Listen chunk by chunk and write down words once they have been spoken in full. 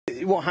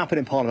what happened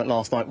in Parliament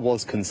last night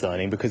was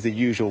concerning because the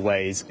usual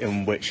ways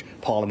in which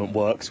Parliament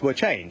works were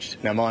changed.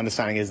 Now, my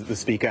understanding is that the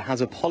Speaker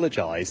has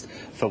apologised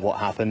for what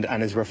happened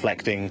and is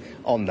reflecting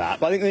on that.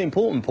 But I think the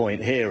important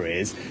point here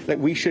is that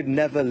we should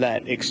never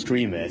let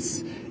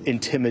extremists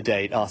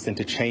intimidate us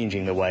into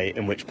changing the way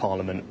in which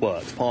Parliament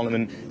works.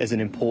 Parliament is an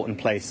important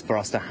place for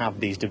us to have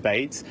these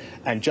debates,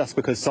 and just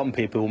because some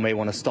people may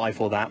want to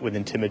stifle that with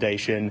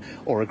intimidation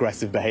or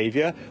aggressive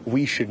behaviour,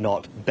 we should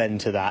not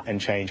bend to that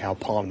and change how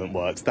Parliament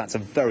works. That's a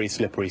very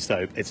slippery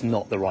slope. It's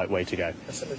not the right way to go.